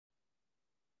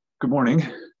Good morning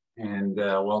and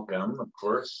welcome, of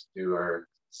course, to our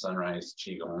sunrise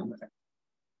Qigong.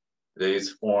 Today's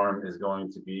form is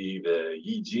going to be the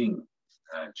YiJing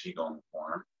Qigong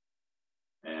form.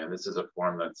 And this is a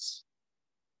form that's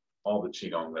all the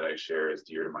Qigong that I share is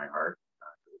dear to my heart.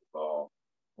 It's all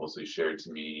mostly shared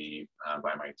to me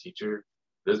by my teacher.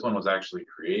 This one was actually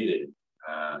created,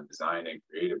 designed and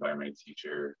created by my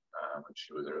teacher when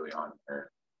she was early on in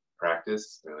her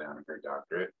practice, early on in her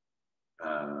doctorate.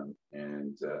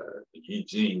 The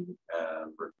YiJing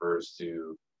refers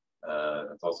to,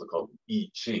 it's also called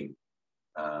YiQing,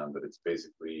 but it's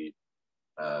basically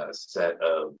a set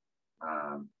of,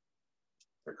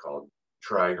 they're called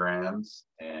trigrams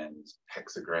and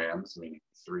hexagrams, meaning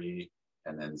 3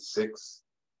 and then 6.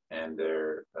 And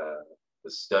they're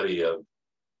the study of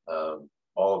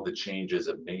all of the changes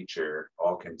of nature,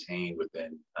 all contained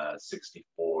within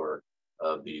 64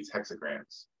 of these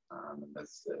hexagrams. And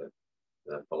that's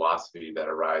the philosophy that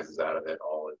arises out of it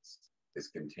all is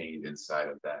contained inside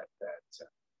of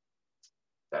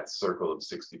that circle of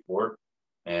 64.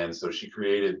 And so she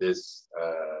created this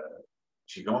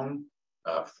Qigong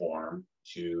form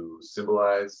to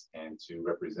symbolize and to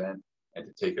represent and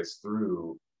to take us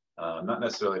through not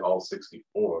necessarily all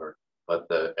 64, but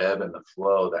the ebb and the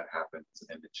flow that happens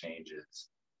and the changes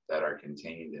that are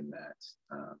contained in that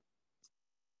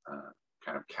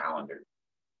kind of calendar.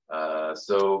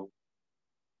 So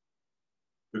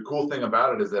the cool thing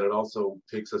about it is that it also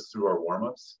takes us through our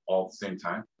warm-ups all at the same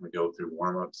time. We go through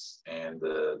warm-ups and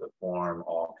the form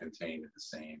all contained in the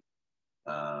same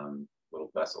little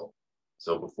vessel.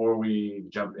 So before we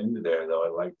jump into there, though, I'd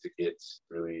like to get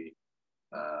really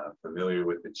familiar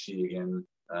with the Qi again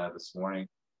this morning.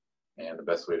 And the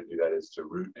best way to do that is to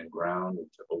root and ground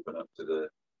and to open up to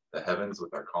the heavens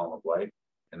with our column of light.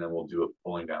 And then we'll do a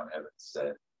pulling down heaven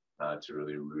set to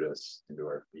really root us into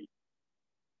our feet.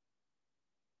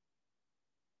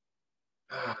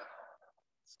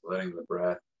 Just letting the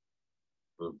breath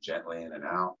move gently in and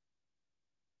out.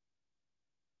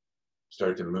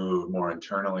 Start to move more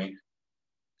internally.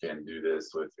 You can do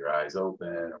this with your eyes open,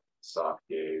 or soft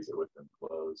gaze, or with them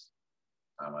closed.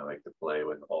 I like to play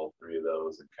with all 3 of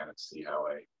those and kind of see how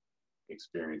I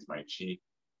experience my Qi.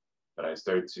 But I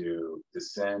start to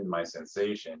descend my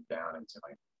sensation down into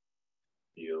my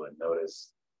feel and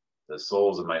notice the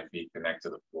soles of my feet connect to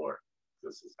the floor.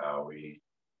 This is how we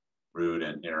root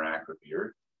and interact with the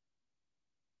earth.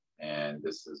 And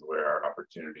this is where our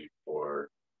opportunity for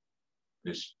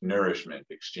this nourishment,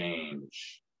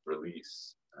 exchange,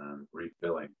 release,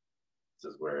 refilling,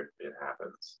 this is where it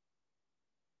happens.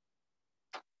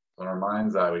 So in our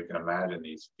mind's eye, we can imagine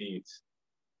these feet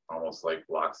almost like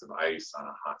blocks of ice on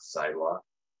a hot sidewalk.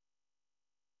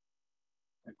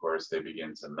 Of course, they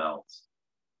begin to melt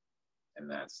in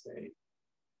that state,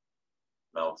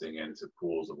 melting into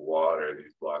pools of water.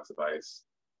 These blocks of ice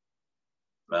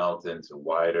melt into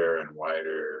wider and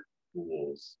wider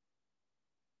pools,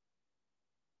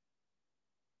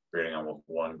 creating almost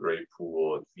one great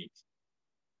pool of feet.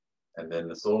 And then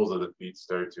the soles of the feet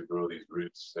start to grow these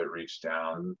roots that reach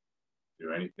down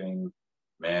through anything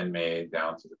man-made,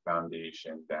 down to the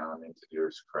foundation, down into the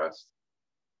earth's crust,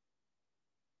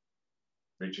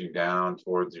 reaching down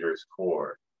towards the earth's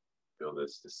core. Feel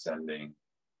this descending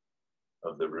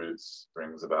of the roots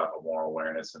brings about more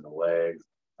awareness in the legs,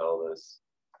 pelvis.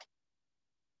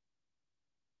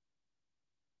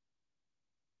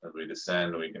 As we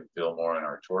descend, we can feel more in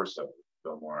our torso,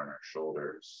 feel more in our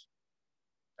shoulders,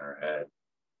 our head.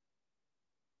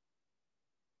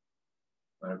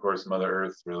 And of course, Mother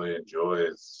Earth really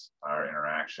enjoys our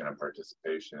interaction and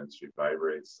participation, and she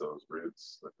vibrates those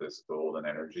roots with this golden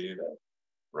energy that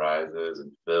rises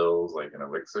and fills like an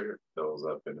elixir, fills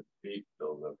up into the feet,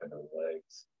 fills up into the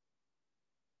legs,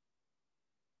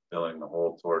 filling the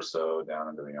whole torso down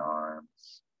into the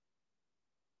arms.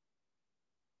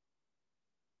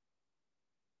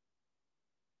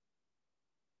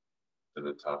 To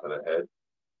the top of the head.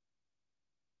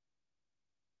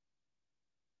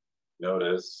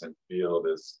 Notice and feel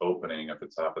this opening at the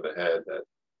top of the head that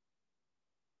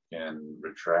can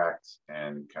retract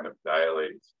and kind of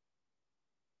dilate,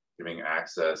 giving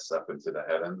access up into the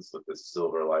heavens with this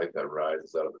silver light that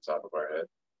rises out of the top of our head,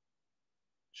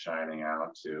 shining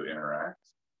out to interact,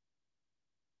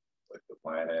 like the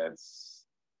planets,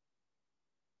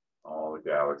 all the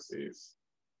galaxies.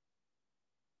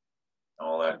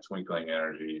 All that twinkling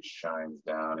energy shines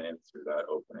down in through that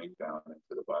opening, down into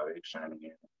the body, shining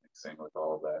in, mixing with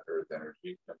all of that earth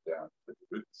energy, come down to the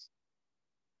roots.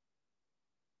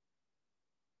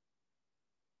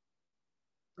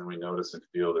 And we notice and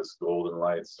feel this golden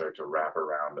light start to wrap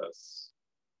around us,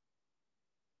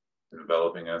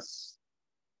 enveloping us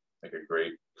like a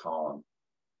great column.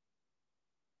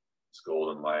 This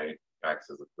golden light acts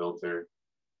as a filter,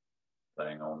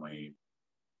 letting only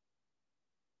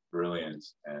brilliant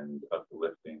and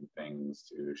uplifting things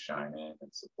to shine in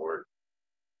and support,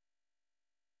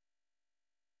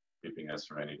 keeping us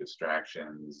from any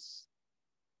distractions,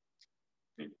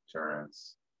 any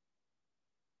deterrence,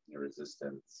 any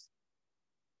resistance.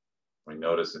 We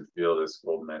notice and feel this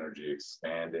golden energy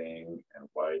expanding and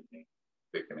widening,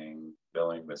 thickening,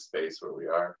 filling the space where we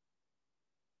are,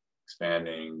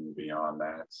 expanding beyond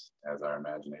that as our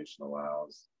imagination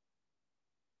allows,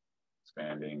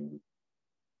 expanding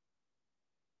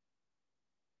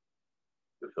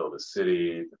to fill the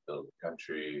city, to fill the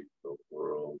country, to fill the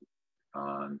world,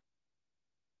 on.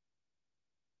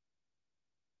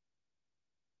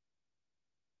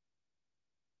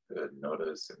 Good.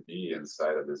 Notice and be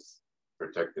inside of this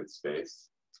protected space.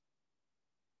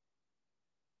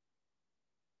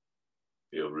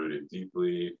 Feel rooted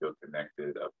deeply, feel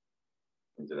connected up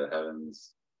into the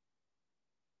heavens.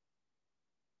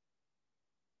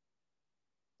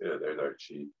 Good, there's our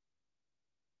chi.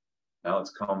 Now let's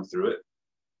comb through it.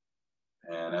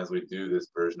 And as we do this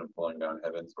version of pulling down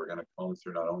heavens, we're going to comb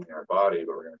through not only our body,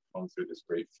 but we're going to comb through this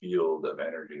great field of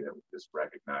energy that we just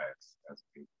recognized as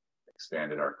we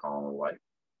expanded our column of light.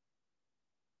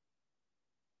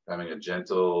 Having a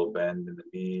gentle bend in the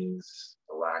knees,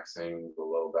 relaxing the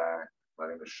low back,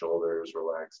 letting the shoulders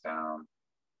relax down,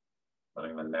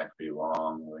 letting the neck be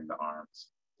long, letting the arms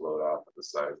float off at the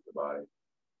sides of the body.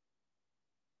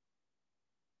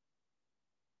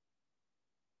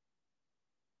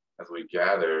 As we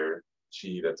gather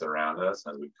chi that's around us,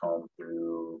 as we comb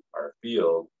through our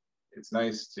field, it's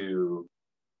nice to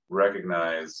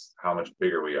recognize how much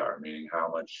bigger we are, meaning how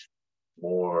much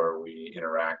more we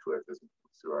interact with as we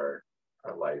move through our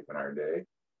life and our day.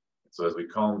 So as we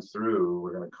comb through,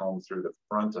 we're going to comb through the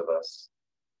front of us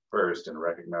first and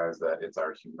recognize that it's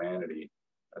our humanity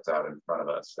that's out in front of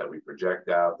us, that we project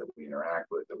out, that we interact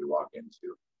with, that we walk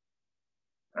into.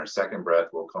 And our second breath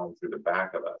will comb through the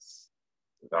back of us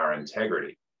with our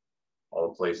integrity, all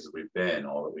the places we've been,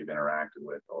 all that we've interacted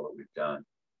with, all that we've done.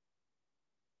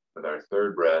 With our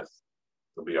third breath,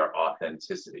 will be our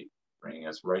authenticity, bringing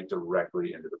us right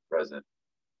directly into the present,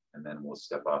 and then we'll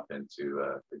step up into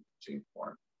the YiJing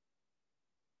form.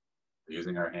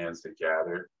 Using our hands to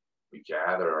gather, we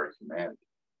gather our humanity.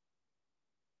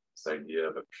 This idea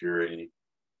of a purity,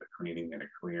 a cleaning and a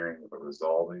clearing, of a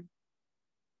resolving,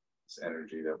 this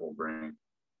energy that will bring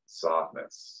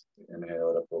softness.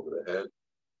 Inhale it up over the head,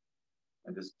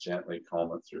 and just gently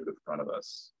comb it through the front of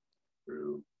us,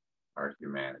 through our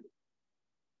humanity.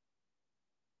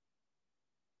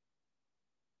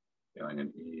 Feeling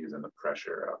an ease and the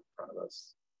pressure out in front of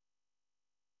us.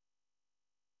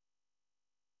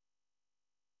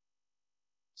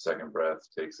 Second breath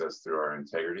takes us through our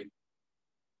integrity.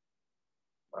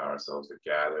 Allow ourselves to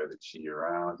gather the chi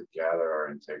around, to gather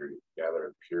our integrity, to gather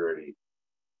our purity,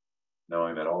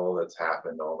 knowing that all that's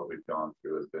happened, all that we've gone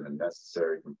through has been a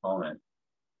necessary component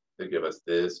to give us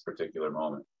this particular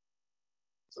moment.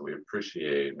 So we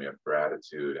appreciate and we have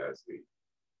gratitude as we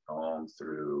comb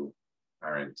through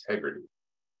our integrity,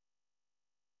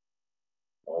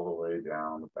 all the way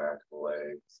down the back of the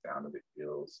legs, down to the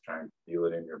heels, try and feel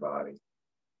it in your body.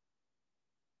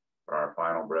 For our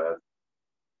final breath,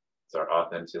 it's our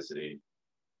authenticity.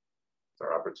 It's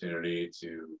our opportunity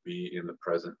to be in the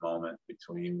present moment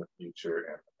between the future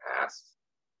and the past.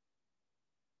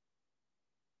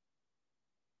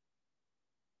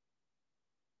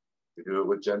 To do it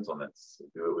with gentleness, to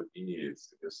do it with ease,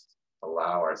 to just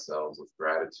allow ourselves with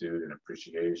gratitude and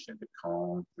appreciation to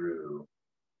comb through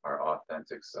our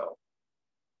authentic self.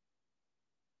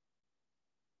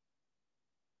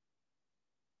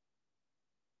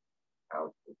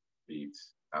 Out the feet,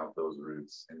 out those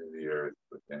roots into the earth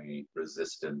with any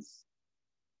resistance.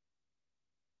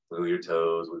 Wiggle your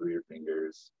toes, wiggle your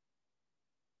fingers.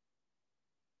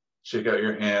 Shake out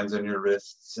your hands and your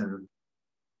wrists and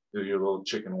do your little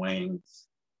chicken wings.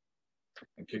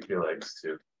 And kick your legs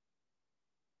too.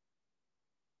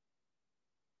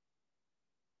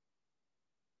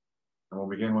 And we'll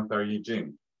begin with our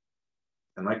YiJing.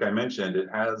 And like I mentioned, it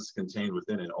has contained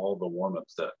within it all the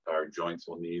warm-ups that our joints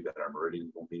will need, that our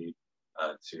meridians will need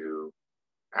to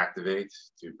activate,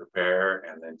 to prepare,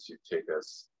 and then to take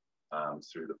us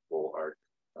through the full arc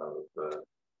of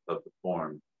the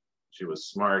form. She was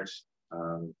smart,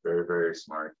 very, very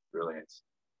smart, brilliant.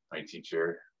 My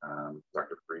teacher,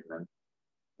 Dr. Friedman.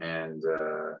 And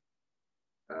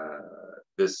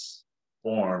this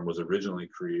form was originally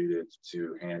created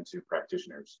to hand to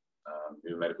practitioners,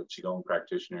 new medical Qigong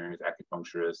practitioners,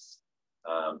 acupuncturists,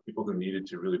 people who needed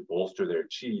to really bolster their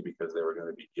chi because they were going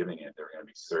to be giving it, they were going to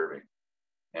be serving.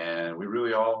 And we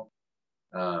really all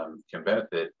can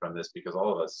benefit from this because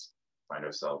all of us find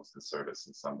ourselves in service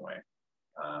in some way,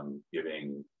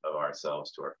 giving of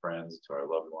ourselves to our friends, to our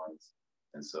loved ones.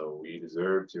 And so we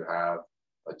deserve to have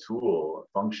a tool,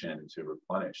 a function to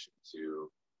replenish, to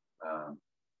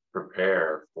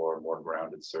prepare for more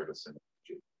grounded service and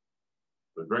energy.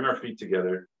 We bring our feet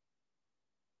together,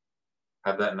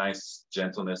 have that nice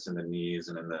gentleness in the knees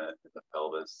and in the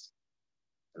pelvis,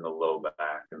 in the low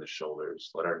back and the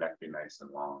shoulders. Let our neck be nice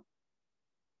and long.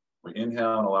 We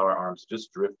inhale and allow our arms to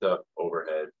just drift up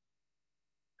overhead.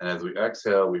 And as we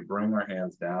exhale, we bring our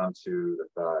hands down to the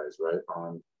thighs,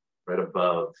 right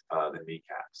above the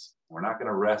kneecaps. We're not going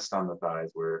to rest on the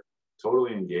thighs. We're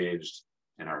totally engaged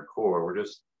in our core. We're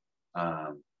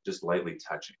just lightly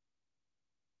touching.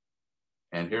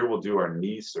 And here we'll do our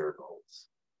knee circles.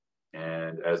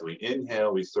 And as we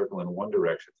inhale, we circle in one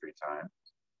direction 3 times.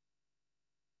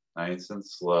 Nice and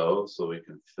slow, so we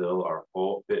can fit our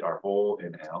whole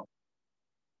inhale.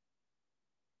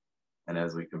 And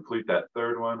as we complete that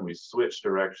 3rd one, we switch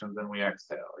directions and we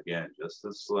exhale. Again, just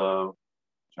as slow,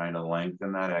 trying to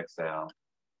lengthen that exhale.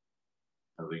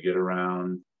 As we get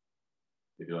around,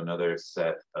 we do another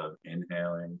set of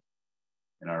inhaling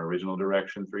in our original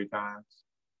direction 3 times.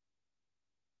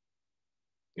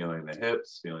 Feeling the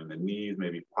hips, feeling the knees,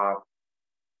 maybe pop.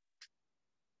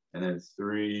 And then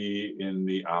 3 in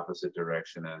the opposite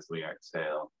direction as we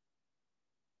exhale.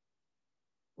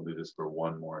 We'll do this for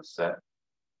 1 more set.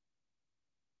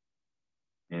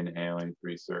 Inhaling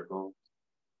 3 circles.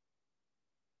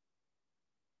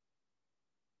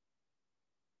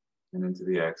 And into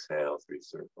the exhale, 3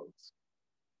 circles.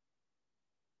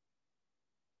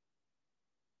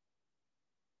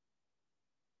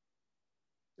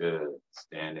 Good.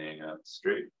 Standing up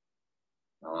straight.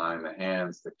 Allowing the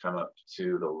hands to come up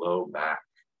to the low back.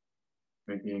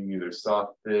 Making either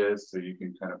soft fists, or you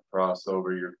can kind of cross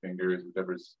over your fingers,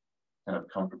 whichever's kind of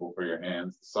comfortable for your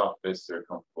hands. The soft fists are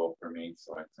comfortable for me,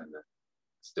 so I tend to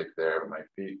stick there, but my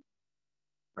feet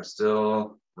are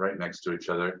still right next to each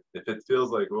other. If it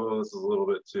feels like, oh, this is a little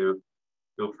bit too,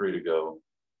 feel free to go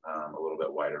a little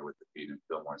bit wider with the feet and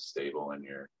feel more stable in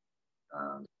your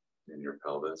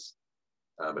pelvis.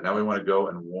 But now we want to go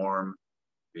and warm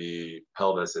the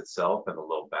pelvis itself and the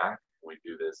low back. We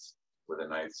do this with a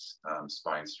nice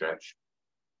spine stretch.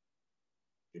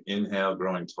 You inhale,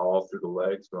 growing tall through the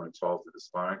legs, growing tall through the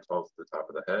spine, tall to the top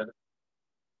of the head.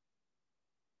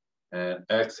 And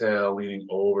exhale, leaning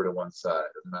over to one side.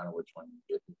 Doesn't matter which one you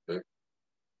get to pick.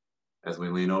 As we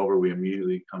lean over, we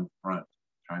immediately come front,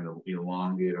 trying to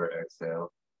elongate our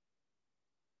exhale.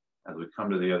 As we come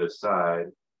to the other side,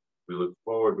 we look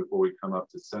forward before we come up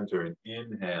to center, and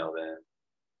inhale then,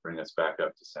 bring us back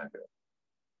up to center.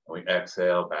 And we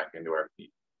exhale back into our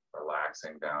feet,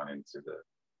 relaxing down into the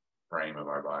frame of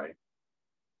our body.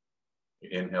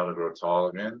 We inhale to grow tall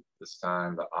again, this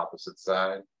time the opposite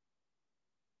side.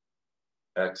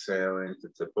 Exhaling to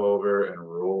tip over and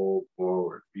roll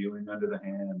forward, feeling under the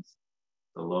hands,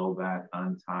 the low back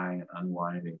untying and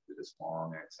unwinding through this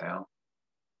long exhale.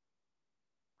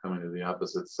 Coming to the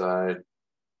opposite side,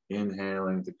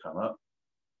 inhaling to come up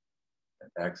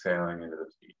and exhaling into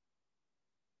the feet.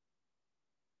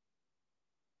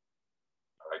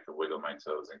 I like to wiggle my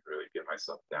toes and really get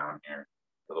myself down here.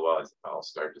 Otherwise, I'll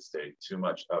start to stay too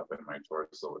much up in my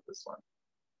torso with this one. I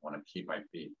want to keep my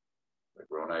feet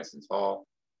grow nice and tall.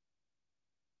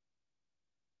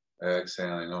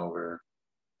 Exhaling over,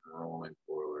 rolling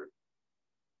forward.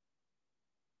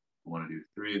 I want to do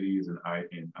 3 of these in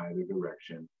either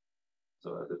direction.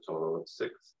 So that's a total of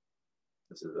 6.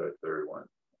 This is our 3rd one.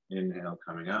 Inhale,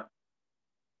 coming up.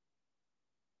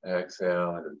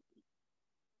 Exhale. And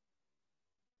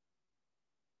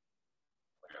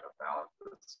we're going to balance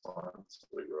this one so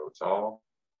we grow tall.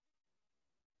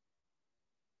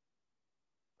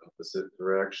 Opposite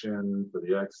direction for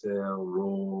the exhale,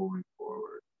 rolling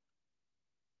forward.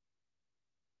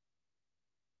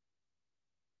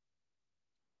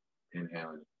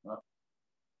 Inhaling up.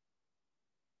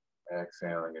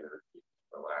 Exhaling into the feet,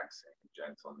 relaxing,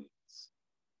 gentle knees.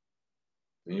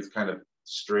 Knees kind of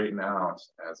straighten out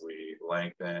as we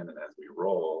lengthen and as we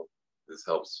roll. This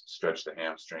helps stretch the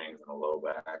hamstrings and the low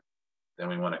back. Then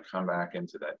we want to come back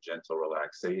into that gentle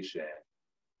relaxation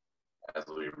as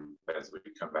we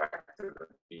come back to the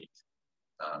feet,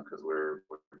 because we're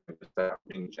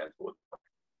being gentle with them.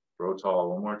 Grow tall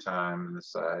one more time on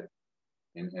this side.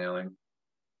 Inhaling.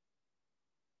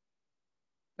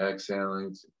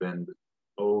 Exhaling to bend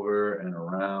over and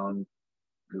around,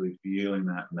 really feeling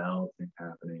that melting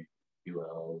happening.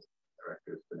 QLs,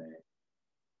 director's beneath.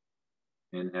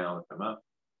 Inhale and come up.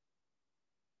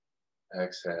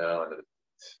 Exhale.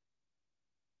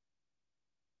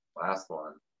 Last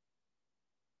one.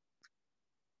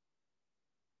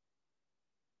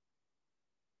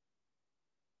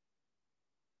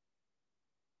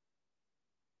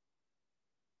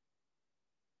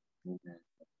 And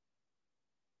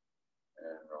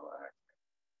relax.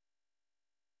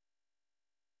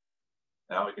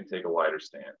 Now we can take a wider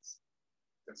stance.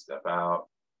 We can step out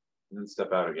and then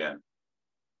step out again.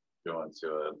 Go into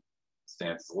a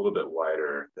stance a little bit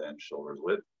wider than shoulders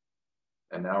width.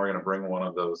 And now we're going to bring one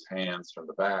of those hands from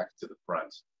the back to the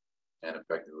front and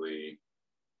effectively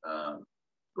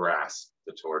grasp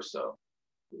the torso.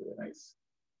 Do a nice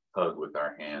hug with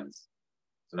our hands.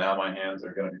 So now my hands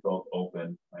are going to be both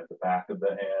open at the back of the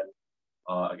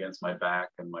hand against my back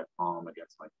and my palm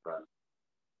against my front.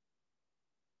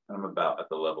 I'm about at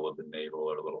the level of the navel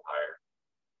or a little higher.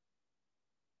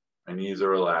 My knees are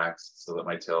relaxed so that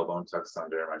my tailbone tucks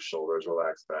under, my shoulders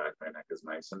relax back, my neck is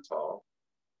nice and tall.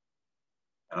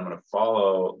 And I'm going to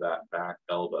follow that back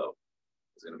elbow.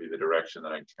 It's going to be the direction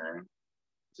that I turn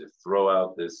to throw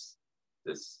out this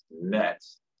net,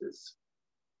 it's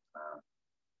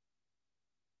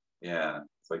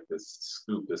like this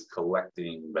scoop, this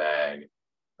collecting bag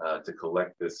to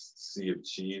collect this sea of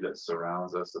chi that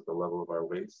surrounds us at the level of our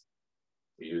waist.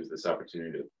 We use this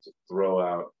opportunity to throw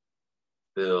out,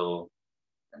 fill,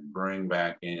 and bring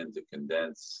back in to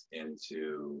condense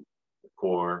into the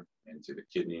core, into the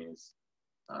kidneys,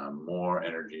 more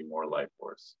energy, more life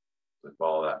force. So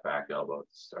follow that back elbow to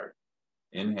start.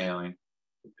 Inhaling,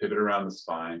 pivot around the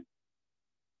spine.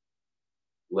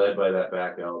 Led by that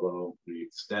back elbow, we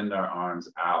extend our arms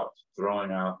out,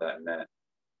 throwing out that net,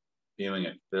 feeling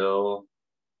it fill.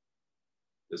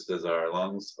 Just as our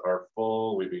lungs are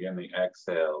full, we begin the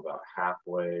exhale about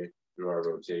halfway through our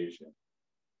rotation.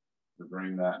 To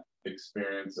bring that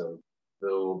experience of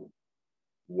filled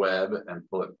web and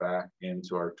pull it back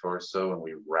into our torso, and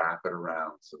we wrap it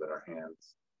around so that our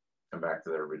hands come back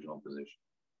to their original position.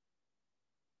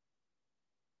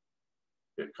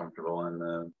 Get comfortable in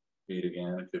the feet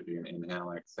again. It could be an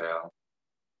inhale, exhale,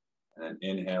 and then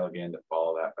inhale again to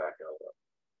follow that back elbow.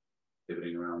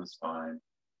 Pivoting around the spine,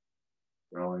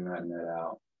 throwing that net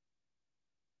out,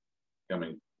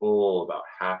 coming full about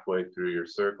halfway through your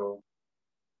circle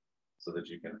so that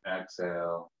you can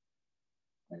exhale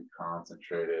and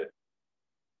concentrate it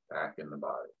back in the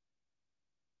body.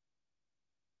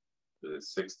 Do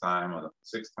this 6 times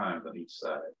on each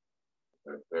side.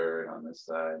 A third on this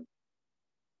side.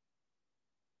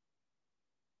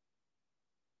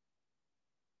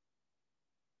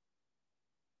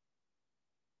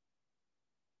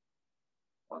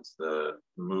 Once the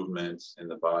movement in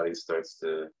the body starts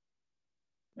to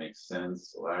make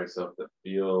sense, allow yourself to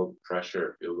feel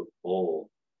pressure, feel the pull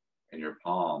in your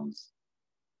palms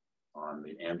on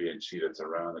the ambient chi that's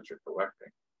around that you're collecting.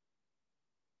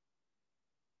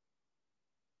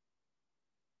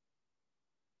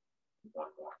 One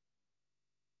more.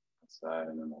 Side,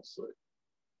 and then we'll switch.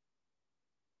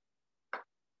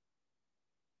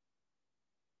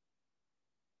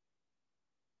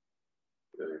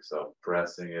 Feel yourself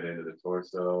pressing it into the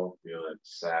torso, feel it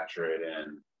saturate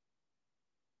in.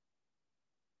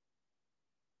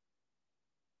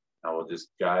 Now we'll just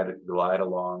glide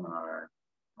along our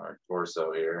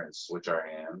torso here and switch our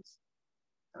hands,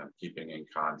 kind of keeping in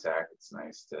contact. It's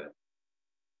nice to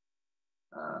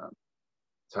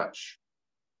touch.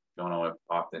 Don't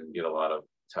often get a lot of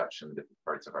touch in different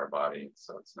parts of our body,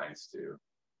 so it's nice to,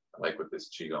 like with this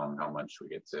Qigong, how much we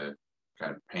get to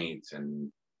kind of paint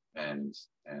and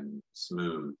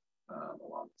smooth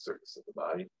along the surface of the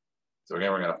body. So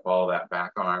again, we're going to follow that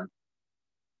back arm.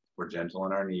 We're gentle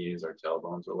in our knees, our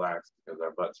tailbones relaxed because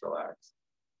our butt's relaxed.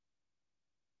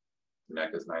 Neck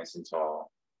is nice and tall.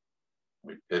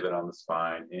 We pivot on the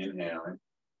spine, inhaling,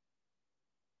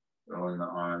 throwing the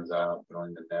arms out,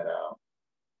 throwing the net out,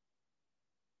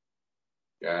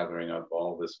 gathering up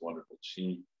all this wonderful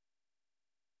chi.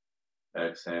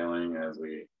 Exhaling as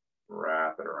we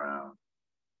wrap it around.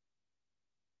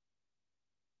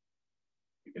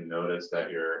 You can notice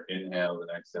that your inhales and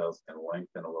exhales can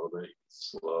lengthen a little bit. You can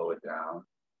slow it down.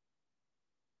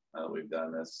 Now that we've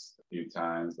done this a few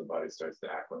times, the body starts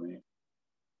to acclimate.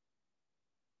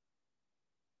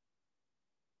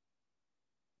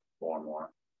 Four more.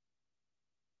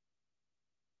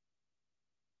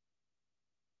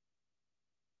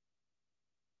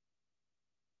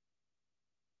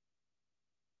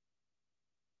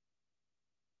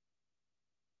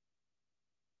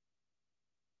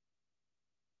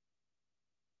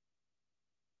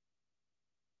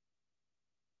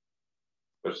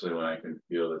 Especially when I can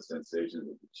feel the sensations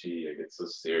of the chi, I get so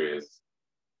serious,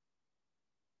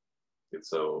 get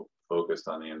so focused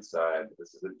on the inside.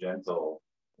 This is a gentle,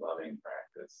 loving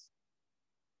practice.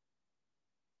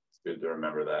 It's good to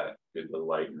remember that, good to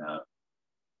lighten up.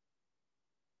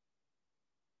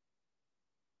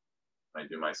 I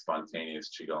do my spontaneous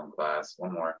Qigong class.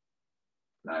 One more,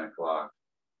 9 o'clock.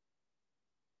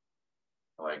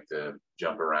 I like to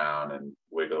jump around and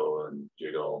wiggle and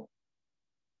jiggle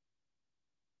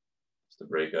just to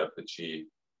break up the Qi.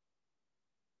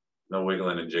 No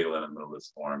wiggling and jiggling in the middle of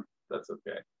this form. That's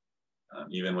okay.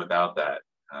 Even without that,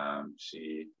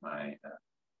 my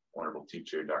wonderful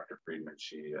teacher, Dr. Friedman,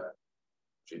 she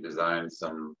designed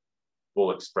some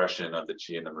full expression of the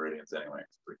Qi in the meridians anyway.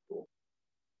 It's pretty cool.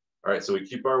 All right, so we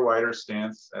keep our wider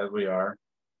stance as we are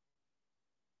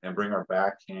and bring our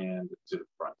back hand to the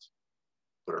front.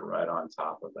 Put it right on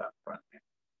top of that front hand.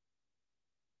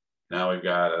 Now we've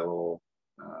got a little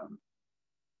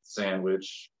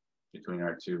sandwich between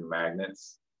our two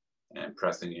magnets and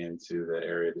pressing into the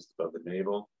area just above the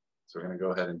navel. So we're going to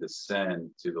go ahead and descend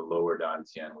to the lower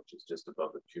dantian, which is just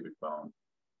above the pubic bone,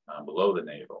 below the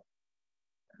navel.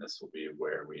 And this will be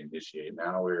where we initiate.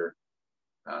 Now we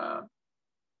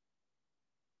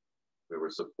were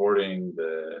supporting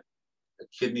the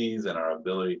kidneys and our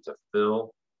ability to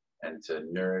fill and to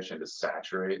nourish and to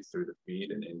saturate through the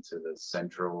feet and into the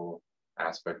central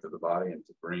aspect of the body and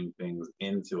to bring things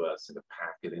into us and to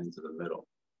pack it into the middle.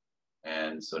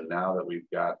 And so now that we've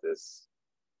got this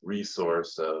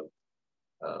resource of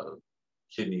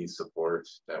kidney support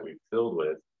that we've filled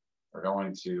with, we're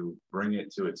going to bring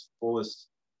it to its fullest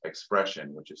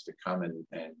expression, which is to come and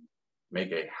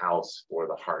make a house for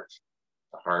the heart.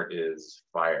 The heart is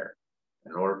fire.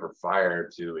 In order for fire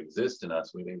to exist in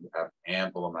us, we need to have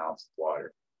ample amounts of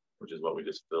water, which is what we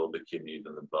just filled the kidneys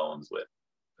and the bones with.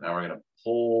 Now we're going to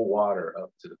pull water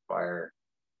up to the fire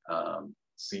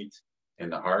seat in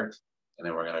the heart, and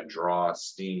then we're going to draw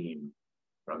steam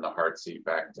from the heart seat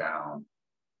back down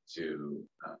to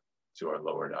our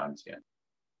lower dantian.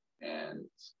 And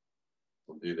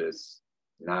we'll do this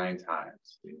 9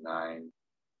 times, 9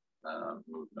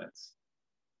 movements.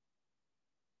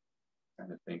 Trying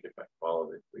to think if I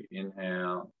follow this. We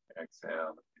inhale,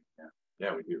 exhale, inhale.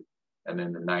 Yeah, we do. And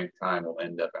then the 9th time we'll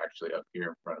end up actually up here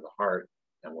in front of the heart,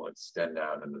 and we'll extend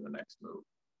out into the next move.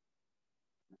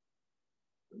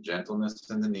 Gentleness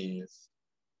in the knees,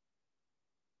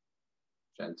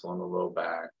 gentle in the low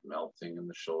back, melting in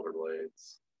the shoulder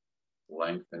blades,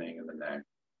 lengthening in the neck,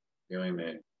 feeling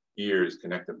the ears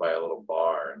connected by a little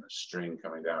bar and the string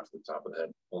coming down to the top of the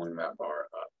head, pulling that bar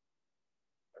up.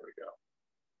 There we go.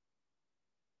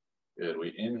 Good.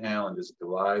 We inhale and just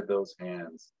glide those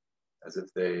hands as if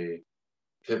they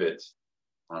pivot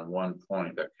on one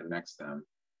point that connects them.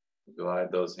 We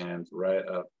glide those hands right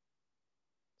up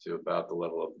to about the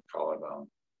level of the collarbone.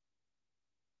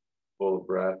 Full of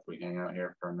breath, we hang out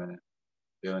here for a minute,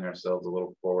 feeling ourselves a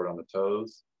little forward on the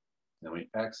toes. Then we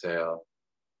exhale,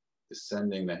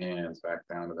 descending the hands back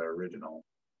down to their original,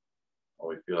 while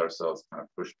we feel ourselves kind of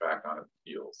push back onto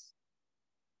the heels.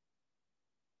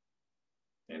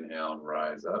 Inhale and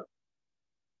rise up.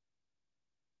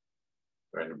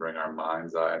 Trying to bring our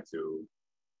mind's eye to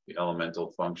the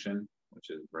elemental function, which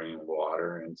is bringing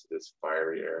water into this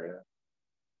fiery area.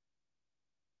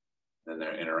 And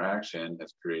their interaction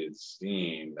has created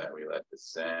steam that we let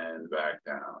descend back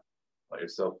down. Let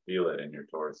yourself feel it in your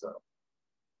torso.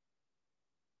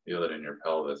 Feel it in your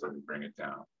pelvis as you bring it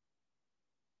down.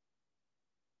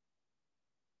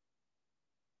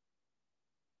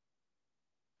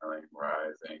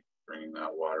 Rising, bringing that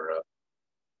water up.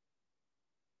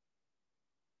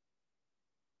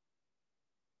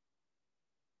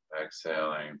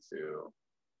 Exhaling to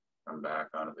come back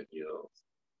onto the heels.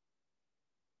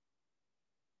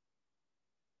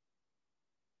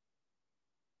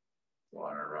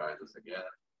 Water rises again.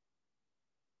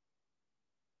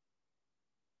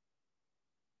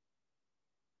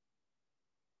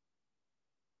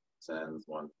 Descends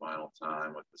one final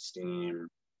time with the steam.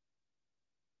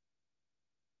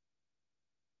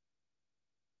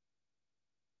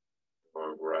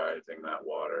 Or rising that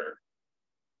water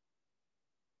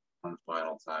one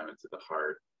final time into the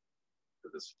heart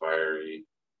of this fiery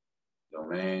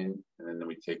domain. And then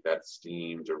we take that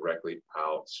steam directly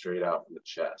out, straight out from the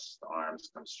chest. The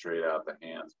arms come straight out, the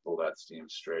hands pull that steam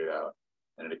straight out,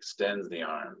 and it extends the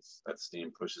arms. That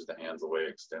steam pushes the hands away,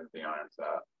 extends the arms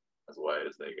out as wide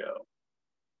as they go,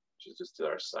 which is just to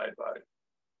our side body.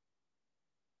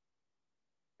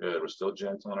 Good, we're still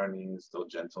gentle on our knees, still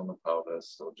gentle in the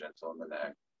pelvis, still gentle in the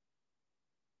neck.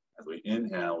 As we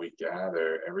inhale, we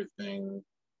gather everything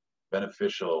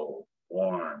beneficial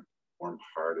warm,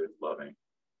 warm-hearted, loving,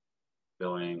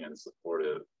 filling and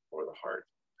supportive for the heart,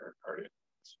 pericardium,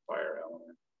 fire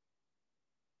element.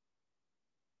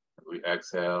 As we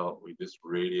exhale, we just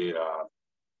radiate off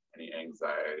any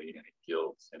anxiety, any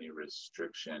guilt, any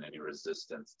restriction, any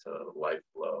resistance to life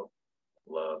flow,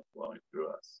 love flowing through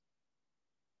us.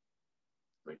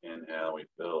 We inhale, we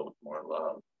fill with more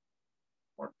love,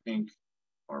 more pink,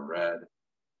 more red,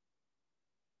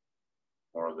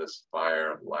 more of this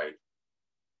fire of life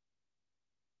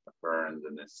that burns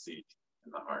in this seat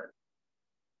in the heart.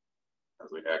 As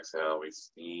we exhale, we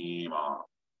steam off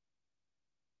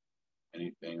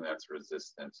anything that's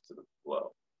resistance to the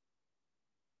flow.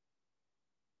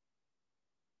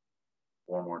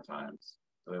 4 more times.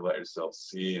 Really let yourself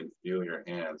see and feel your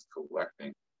hands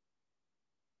collecting,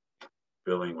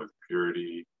 filling with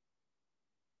purity,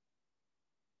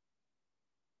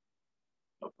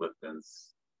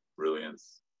 upliftance,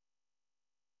 brilliance,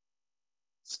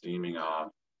 steaming off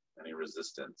any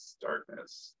resistance,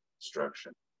 darkness,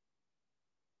 destruction,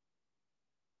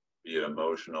 be it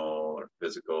emotional or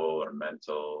physical or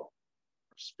mental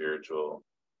or spiritual,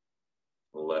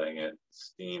 letting it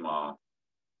steam off,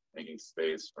 making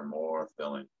space for more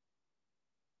filling.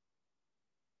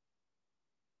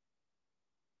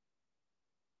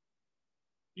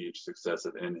 Each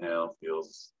successive inhale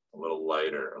feels a little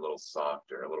lighter, a little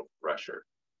softer, a little fresher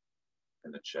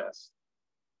in the chest.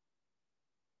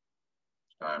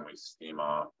 Each time we steam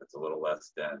off, it's a little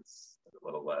less dense, a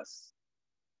little less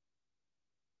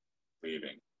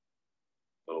leaving,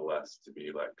 a little less to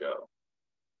be let go.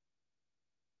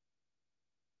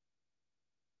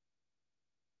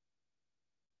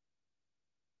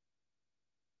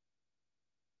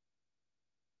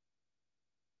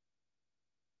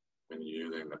 When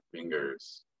using the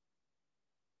fingers,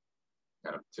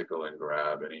 kind of tickle and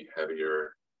grab any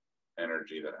heavier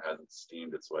energy that hasn't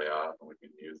steamed its way off, and we can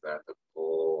use that to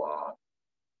pull off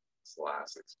this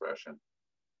last expression.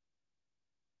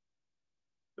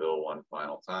 Fill one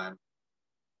final time.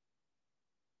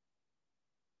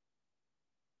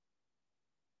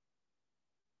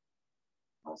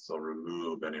 Also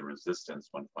remove any resistance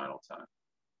one final time,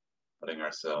 letting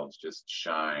ourselves just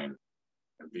shine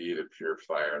and be the pure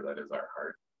fire that is our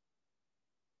heart.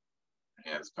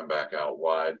 Hands come back out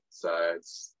wide,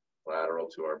 sides, lateral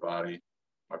to our body,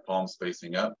 our palms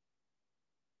facing up.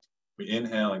 We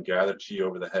inhale and gather chi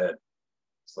over the head.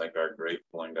 It's like our grape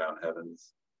pulling down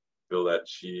heavens. Feel that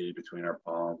chi between our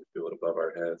palms, we feel it above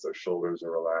our heads, our shoulders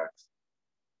are relaxed.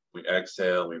 We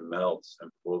exhale, we melt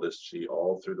and pull this chi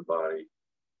all through the body.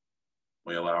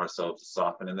 We allow ourselves to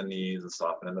soften in the knees and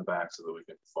soften in the back so that we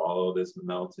can follow this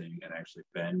melting and actually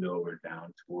bend over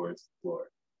down towards the floor.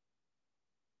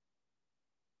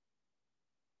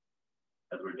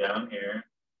 As we're down here,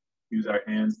 use our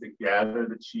hands to gather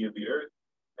the chi of the earth,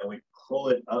 and we pull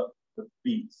it up the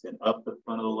feet and up the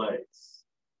front of the legs.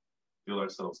 Feel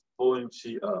ourselves pulling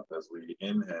chi up as we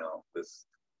inhale this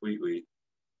completely.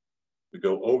 We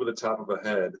go over the top of the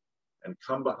head and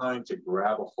come behind to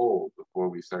grab a hold before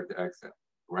we start to exhale.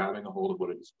 Grabbing a hold of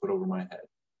what I just put over my head.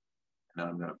 And then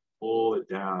I'm going to pull it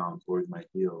down towards my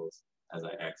heels as I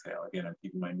exhale. Again, I'm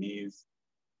keeping my knees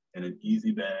in an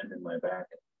easy bend and my back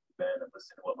bend and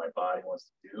listen to what my body wants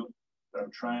to do. But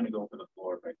I'm trying to go for the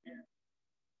floor if I can.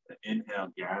 The inhale,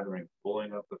 gathering,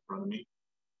 pulling up the front of me,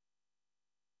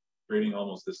 creating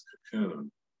almost this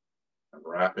cocoon. I'm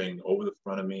wrapping over the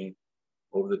front of me,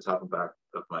 over the top and back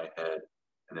of my head,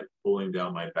 and then pulling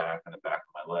down my back and the back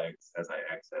of my legs as I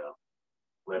exhale,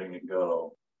 letting it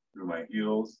go through my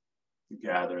heels to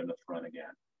gather in the front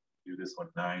again. Do this one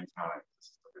 9 times. This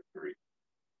is number 3.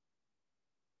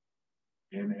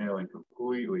 Inhaling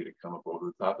completely to come up over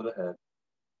the top of the head,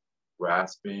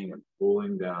 grasping and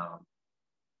pulling down,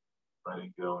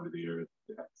 letting go into the earth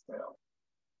to exhale.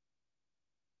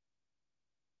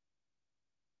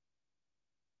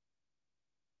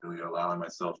 Really allowing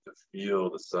myself to feel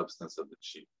the substance of the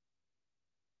chi.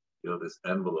 Feel this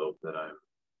envelope that I'm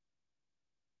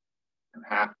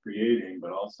half creating,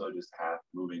 but also just half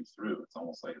moving through. It's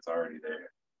almost like it's already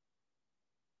there.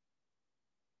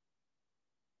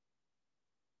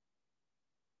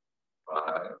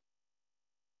 Five.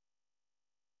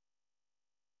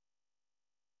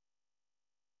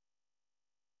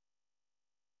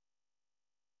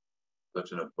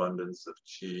 Such an abundance of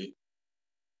chi.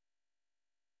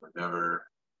 We're never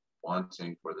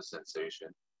wanting for the sensation.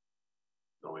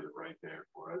 It's always right there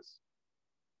for us.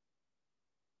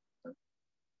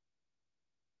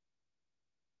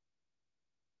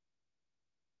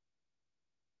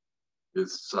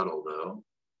 It's subtle though,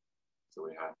 so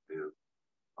we have to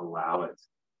allow it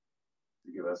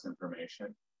to give us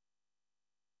information.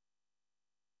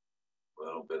 A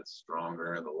little bit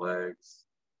stronger in the legs.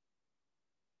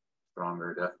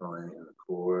 Stronger definitely in the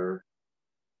core.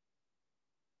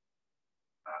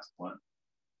 Last one.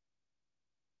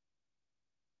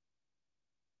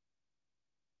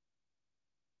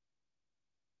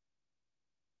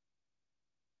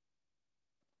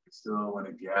 We still want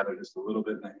to gather just a little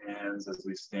bit in the hands as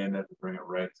we stand up to bring it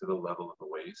right to the level of the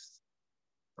waist.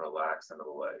 Relax into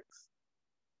the legs.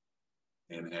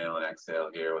 Inhale and exhale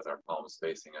here with our palms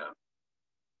facing up.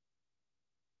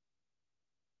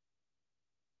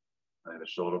 Let the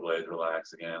shoulder blades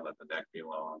relax again. Let the neck be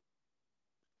long.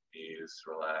 Knees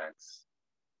relax.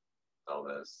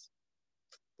 Pelvis.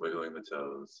 Wiggling the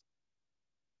toes.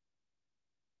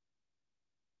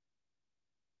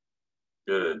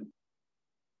 Good.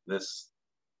 This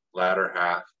latter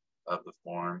half of the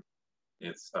form,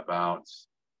 it's about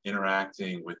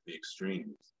interacting with the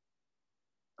extremes.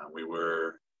 We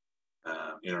were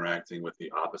interacting with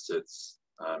the opposites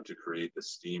to create the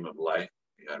steam of life.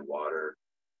 We had water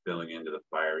filling into the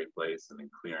fiery place and then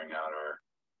clearing out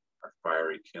our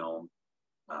fiery kiln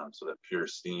so that pure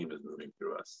steam is moving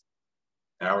through us.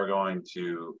 Now we're going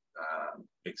to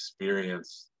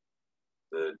experience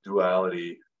the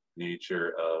duality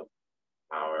nature of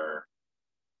our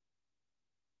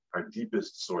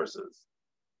deepest sources.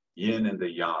 Yin and the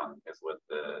yang is what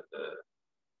the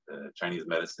Chinese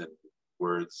medicine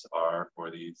words are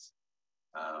for these.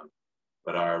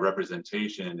 But our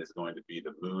representation is going to be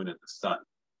the moon and the sun.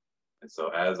 And so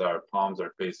as our palms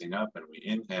are facing up and we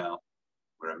inhale,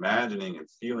 we're imagining and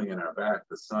feeling in our back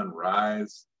the sun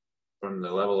rise from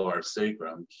the level of our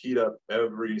sacrum, heat up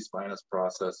every spinous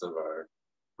process of our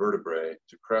vertebrae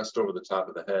to crest over the top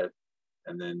of the head,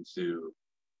 and then to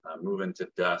move into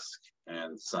dusk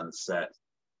and sunset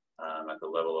at the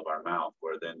level of our mouth,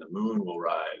 where then the moon will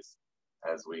rise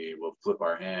as we will flip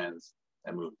our hands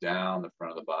and move down the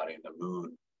front of the body, and the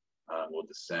moon will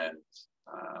descend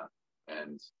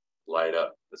and light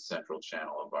up the central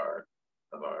channel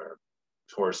of our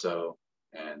torso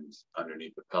and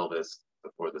underneath the pelvis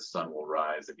before the sun will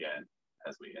rise again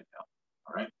as we inhale.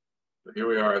 All right. So here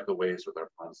we are at the waist with our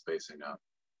palms facing up.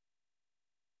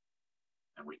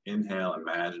 And we inhale,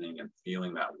 imagining and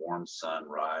feeling that warm sun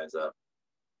rise up,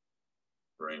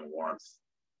 bring warmth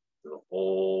to the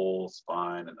whole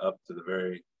spine and up to the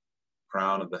very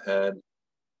crown of the head,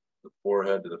 the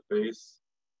forehead to the face,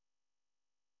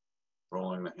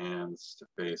 rolling the hands to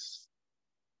face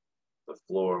the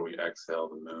floor. We exhale,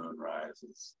 the moon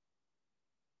rises,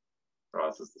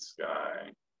 crosses the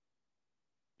sky,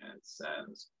 and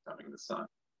ascends, becoming the sun.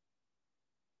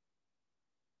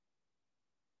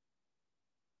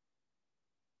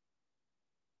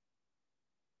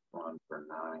 One for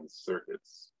 9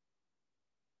 circuits.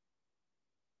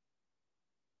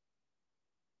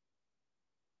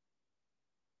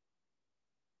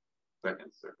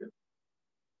 Second circuit,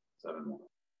 7 more.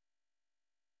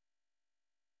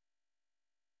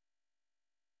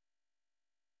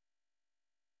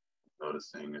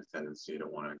 Noticing a tendency to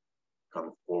want to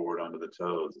come forward onto the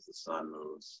toes as the sun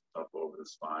moves up over the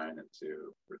spine and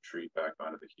to retreat back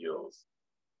onto the heels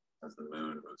as the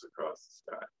moon moves across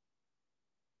the sky.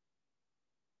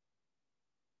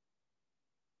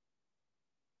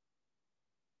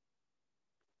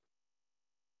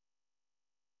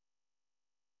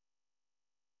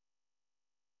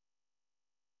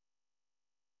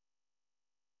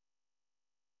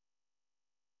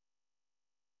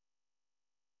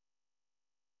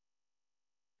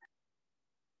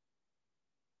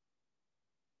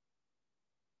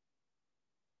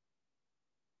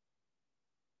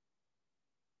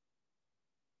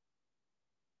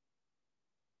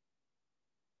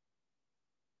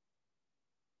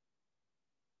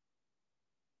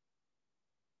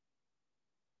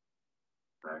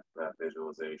 Back to that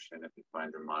visualization if you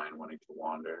find your mind wanting to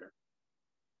wander.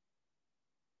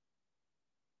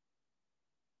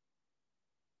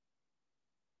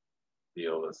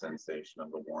 Feel the sensation of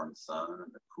the warm sun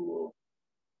and the cool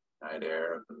night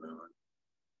air of the moon.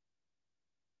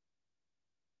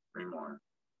 3 more.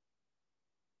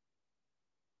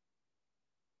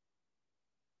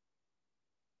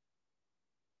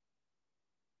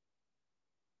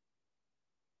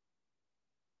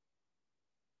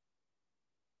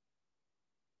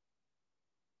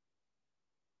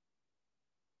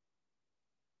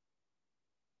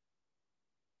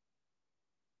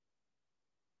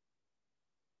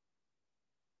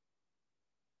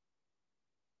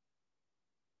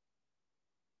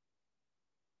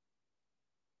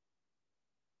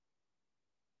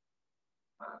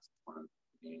 Last one,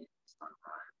 the sunrise.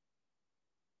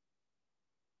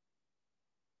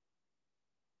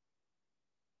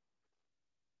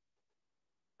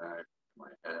 Back,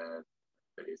 my head,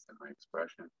 my face, and my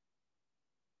expression.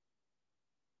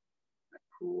 That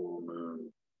cool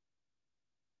moon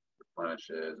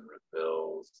replenishes and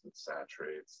refills and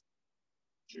saturates,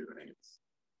 rejuvenates.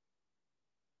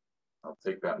 I'll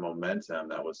take that momentum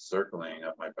that was circling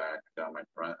up my back, down my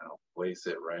front, and I'll place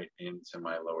it right into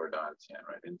my lower dantian,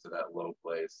 right into that low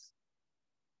place.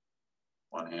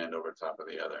 One hand over top of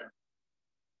the other.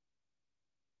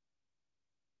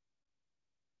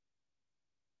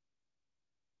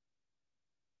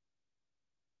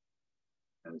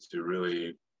 And to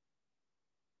really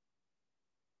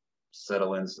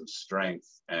settle in some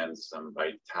strength and some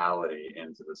vitality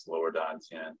into this lower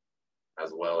dantian,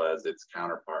 as well as its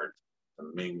counterpart, the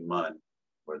Ming Mun,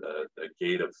 or the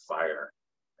gate of fire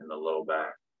in the low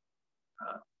back.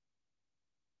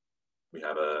 We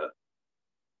have a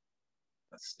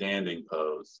standing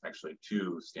pose, actually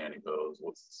two standing poses.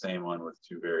 Well, it's the same one with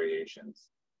two variations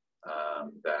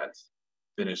that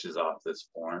finishes off this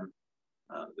form,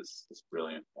 this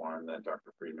brilliant form that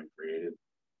Dr. Friedman created,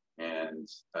 and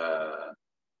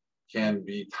can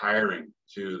be tiring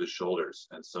to the shoulders.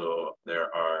 And so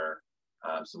there are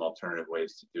some alternative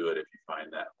ways to do it if you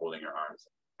find that holding your arms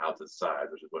out to the side,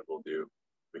 which is what we'll do.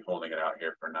 We'll be holding it out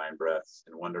here for 9 breaths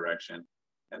in one direction,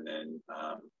 and then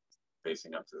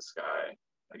facing up to the sky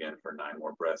again for 9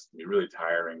 more breaths. It can be really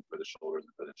tiring for the shoulders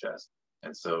and for the chest.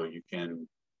 And so you can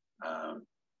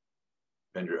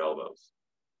bend your elbows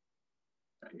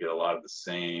and get a lot of the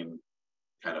same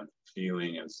kind of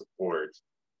feeling and support,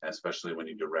 especially when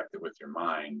you direct it with your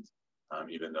mind,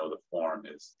 even though the form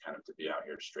is kind of to be out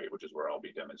here straight, which is where I'll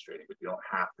be demonstrating. But you don't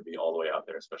have to be all the way out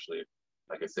there, especially if,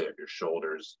 like I say, if your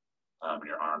shoulders and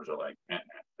your arms are like,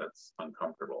 that's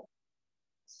uncomfortable.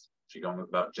 Qigong is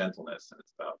about gentleness, and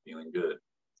it's about feeling good.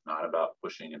 It's not about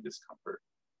pushing and discomfort.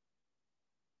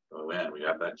 So again, we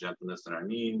have that gentleness in our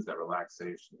knees, that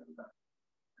relaxation in the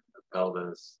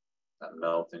pelvis, that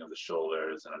melting of the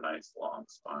shoulders, and a nice long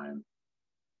spine.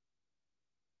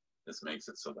 This makes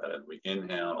it so that as we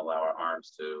inhale and allow our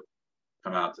arms to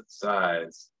come out to the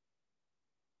sides,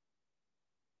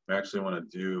 we actually want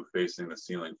to do facing the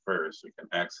ceiling first. We can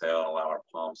exhale, allow our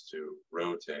palms to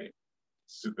rotate,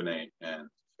 supinate, and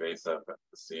face up at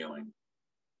the ceiling.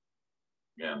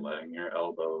 Again, letting your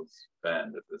elbows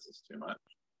bend if this is too much.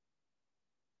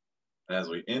 And as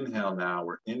we inhale now,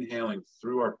 we're inhaling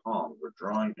through our palms. We're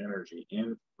drawing energy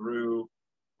in through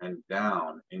and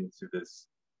down into this,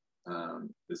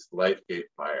 this life gate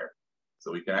fire.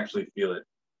 So we can actually feel it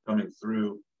coming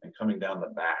through and coming down the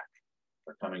back,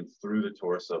 or coming through the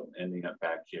torso and ending up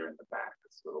back here in the back.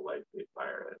 That's where the life gate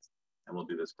fire is. And we'll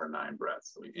do this for 9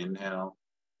 breaths. So we inhale,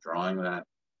 drawing that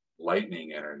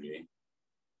lightning energy,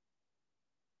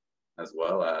 as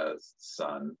well as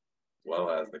sun, as well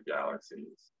as the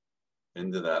galaxies,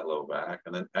 into that low back,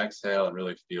 and then exhale and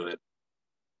really feel it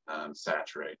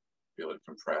saturate, feel it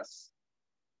compress,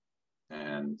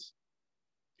 and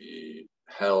be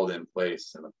held in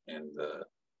place in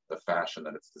the fashion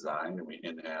that it's designed. And we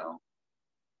inhale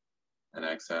and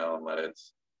exhale and let it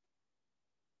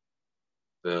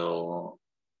fill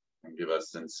and give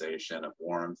us sensation of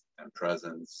warmth and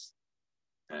presence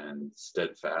and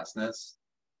steadfastness,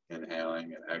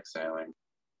 inhaling and exhaling,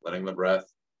 letting the breath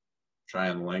try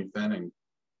and lengthen and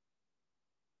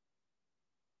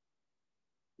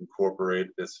incorporate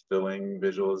this filling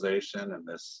visualization and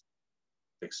this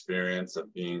experience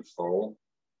of being full.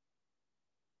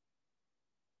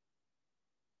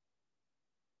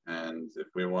 And if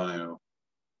we want to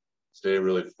stay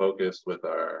really focused with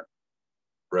our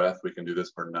breath, we can do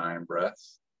this for 9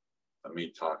 breaths.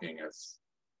 Me talking has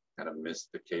kind of missed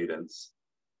the cadence.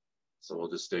 So we'll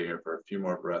just stay here for a few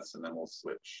more breaths, and then we'll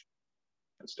switch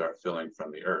and start filling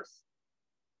from the earth.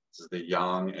 This is the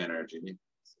yang energy. This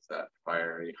is that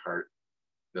fiery, heart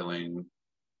filling,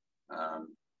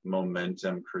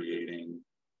 momentum creating,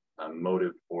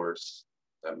 motive force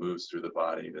that moves through the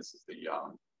body. This is the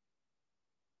yang.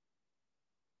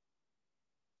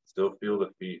 Still feel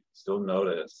the feet, still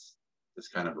notice this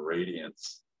kind of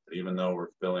radiance. That even though we're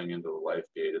filling into the life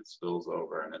gate, it spills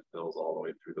over and it fills all the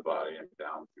way through the body and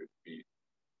down through the feet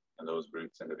and those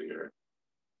roots into the earth.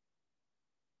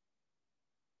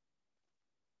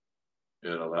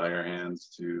 Good. Allow your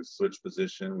hands to switch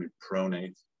position. We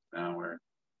pronate. Now we're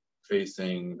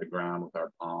facing the ground with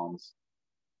our palms.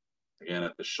 Again,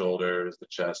 if the shoulders, the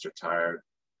chest are tired,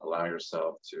 allow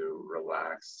yourself to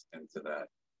relax into that,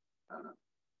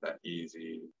 that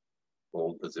easy,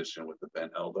 bold position with the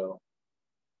bent elbow.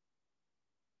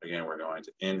 Again, we're going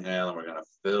to inhale and we're going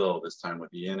to fill this time with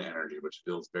yin energy, which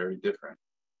feels very different.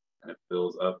 And it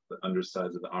fills up the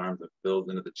undersides of the arms, it fills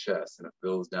into the chest, and it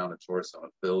fills down the torso, and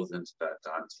it fills into that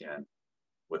dantian,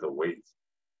 with a weight,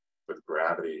 with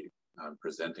gravity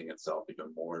presenting itself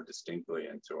even more distinctly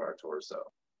into our torso.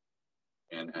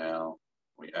 Inhale,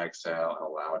 we exhale and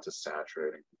allow it to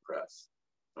saturate and compress.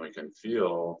 And we can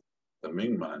feel the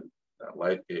Mingmen, that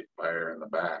life gate fire in the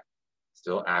back,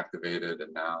 still activated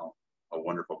and now a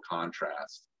wonderful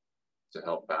contrast to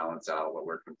help balance out what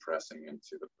we're compressing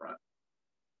into the front.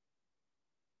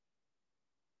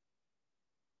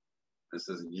 This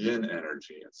is yin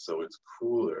energy, and so it's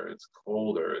cooler, it's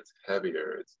colder, it's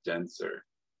heavier, it's denser,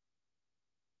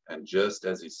 and just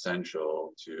as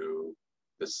essential to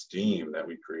the steam that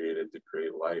we created to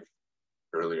create life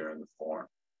earlier in the form.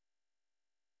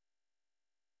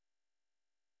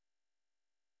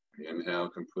 We inhale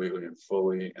completely and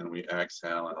fully, and we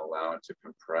exhale and allow it to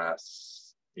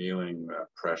compress, feeling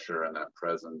that pressure and that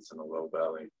presence in the low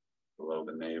belly, below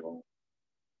the navel.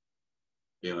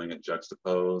 Feeling it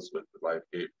juxtaposed with the life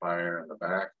gate fire in the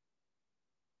back.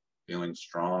 Feeling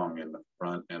strong in the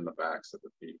front and the backs of the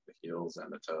feet, the heels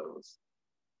and the toes.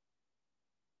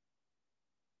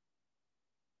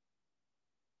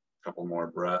 A couple more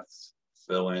breaths,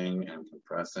 filling and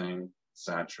compressing,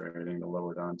 saturating the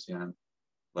lower dantian,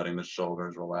 letting the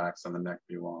shoulders relax and the neck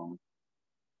be long.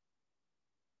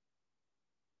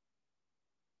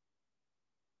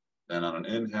 Then on an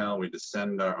inhale, we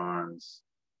descend our arms,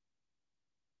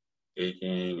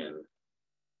 aching and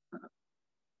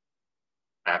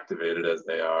activated as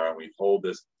they are. We hold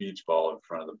this beach ball in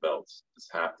front of the belt, this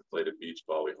half deflated beach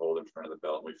ball we hold in front of the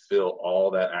belt. We feel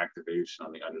all that activation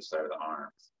on the underside of the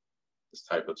arms, this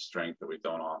type of strength that we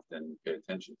don't often pay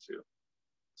attention to.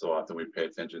 So often we pay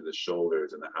attention to the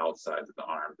shoulders and the outsides of the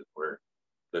arms if we're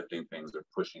lifting things or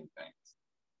pushing things.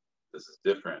 This is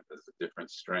different. This is a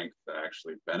different strength that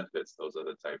actually benefits those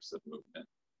other types of movement,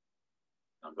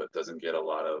 but doesn't get a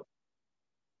lot of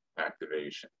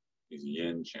activation, these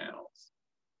yin channels.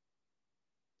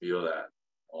 Feel that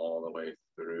all the way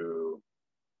through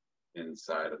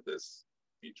inside of this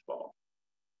beach ball.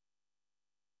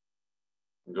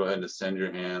 And go ahead and descend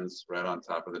your hands right on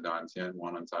top of the dantian,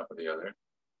 one on top of the other.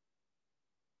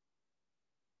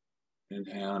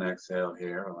 Inhale and exhale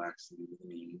here, relaxing the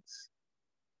knees.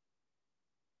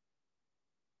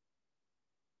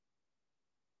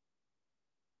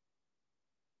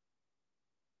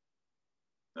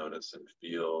 Notice and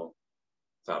feel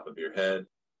the top of your head,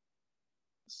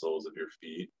 the soles of your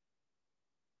feet.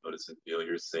 Notice and feel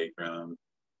your sacrum,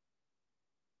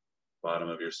 bottom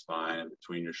of your spine,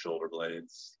 between your shoulder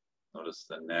blades. Notice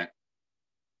the neck,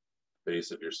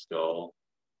 base of your skull.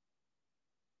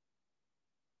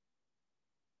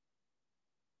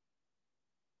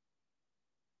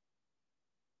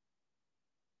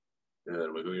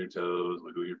 Good. Wiggle your toes,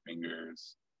 wiggle your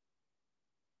fingers.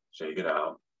 Shake it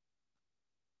out.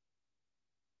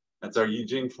 That's our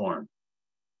YiJing form.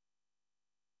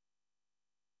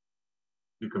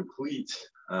 To complete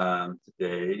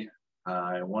today,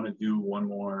 I want to do one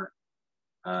more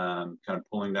kind of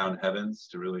pulling down heavens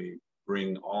to really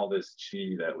bring all this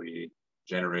chi that we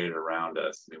generated around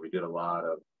us. I mean, we did a lot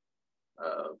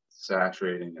of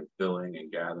saturating and filling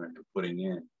and gathering and putting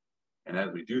in. And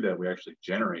as we do that, we actually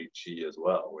generate chi as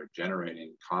well. We're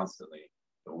generating constantly.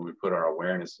 But when we put our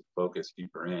awareness and focus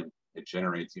deeper in, it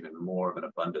generates even more of an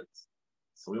abundance.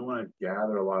 So we want to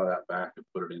gather a lot of that back and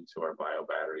put it into our bio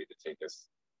battery to take us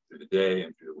through the day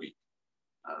and through the week.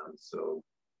 So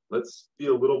let's be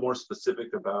a little more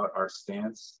specific about our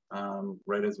stance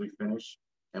right as we finish.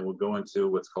 And we'll go into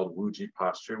what's called Wuji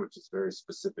posture, which is very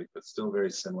specific, but still very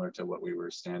similar to what we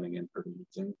were standing in for the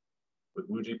YiJing. With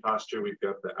Wuji posture, we've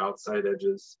got the outside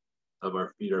edges of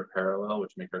our feet are parallel,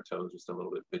 which make our toes just a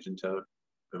little bit pigeon-toed.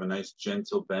 We have a nice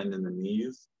gentle bend in the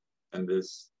knees, and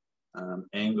this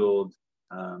angled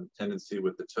tendency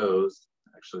with the toes,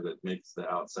 actually that makes the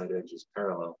outside edges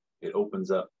parallel. It opens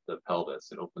up the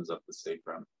pelvis, it opens up the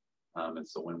sacrum. And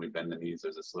so when we bend the knees,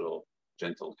 there's this little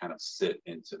gentle kind of sit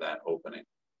into that opening.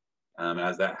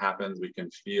 As that happens, we can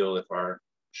feel if our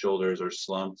shoulders are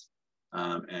slumped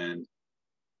and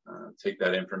take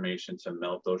that information to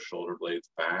melt those shoulder blades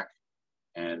back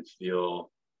and feel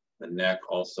the neck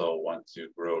also want to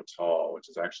grow tall, which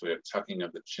is actually a tucking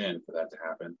of the chin for that to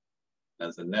happen.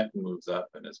 As the neck moves up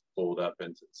and is pulled up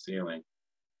into the ceiling,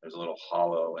 there's a little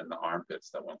hollow in the armpits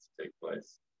that wants to take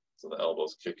place. So the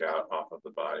elbows kick out off of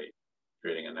the body,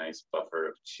 creating a nice buffer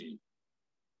of chi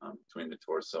between the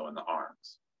torso and the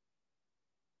arms.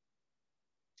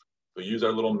 So use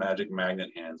our little magic magnet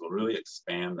hands. We'll really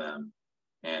expand them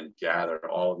and gather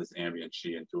all of this ambient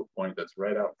chi into a point that's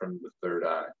right out from the third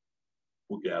eye.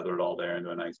 We'll gather it all there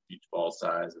into a nice beach ball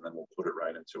size, and then we'll put it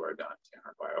right into our dantian,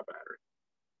 our bio battery.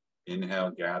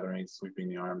 Inhale, gathering, sweeping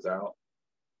the arms out.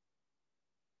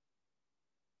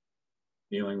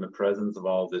 Feeling the presence of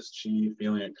all this chi,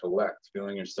 feeling it collect,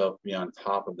 feeling yourself be on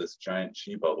top of this giant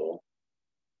chi bubble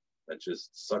that just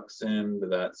sucks into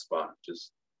that spot,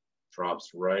 just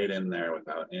drops right in there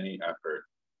without any effort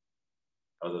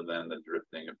other than the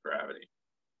drifting of gravity.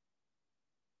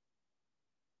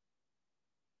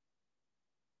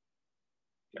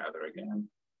 Gather again.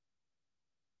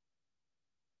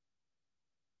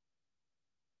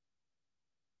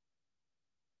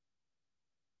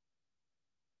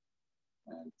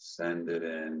 And send it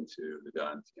into the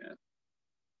Dantian.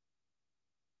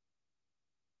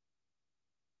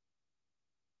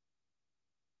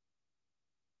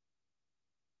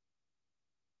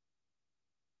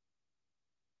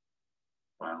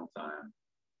 Final time.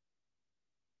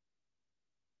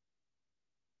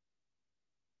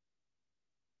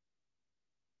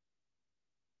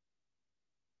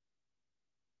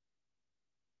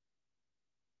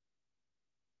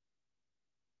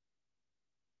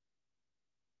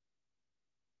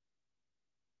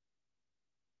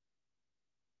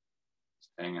 Just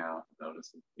hang out,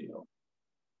 notice and feel.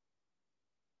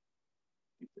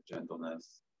 Keep the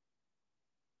gentleness.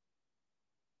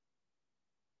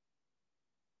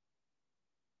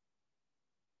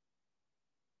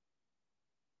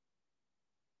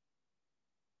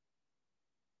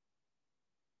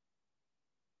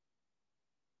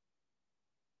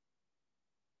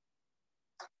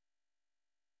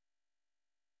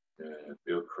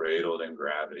 Feel cradled in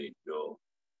gravity, feel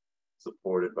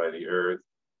supported by the earth,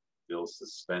 feel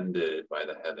suspended by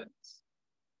the heavens.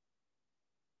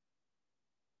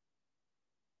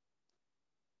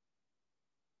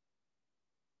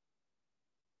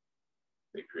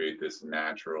 They create this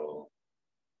natural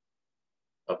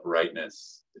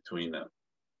uprightness between them,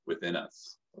 within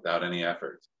us, without any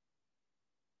effort.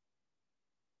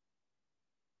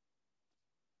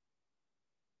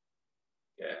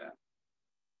 Yeah,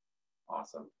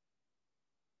 awesome.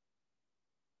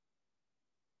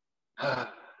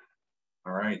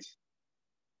 All right.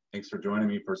 Thanks for joining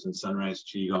me for some sunrise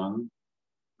Qigong,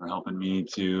 for helping me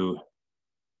to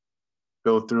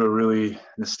go through a really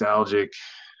nostalgic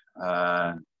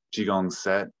Qigong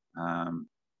set. I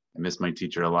miss my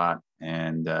teacher a lot,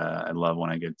 and I love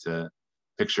when I get to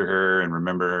picture her and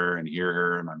remember her and hear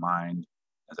her in my mind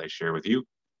as I share with you.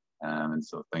 And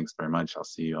so thanks very much. I'll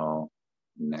see you all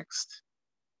next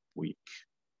week.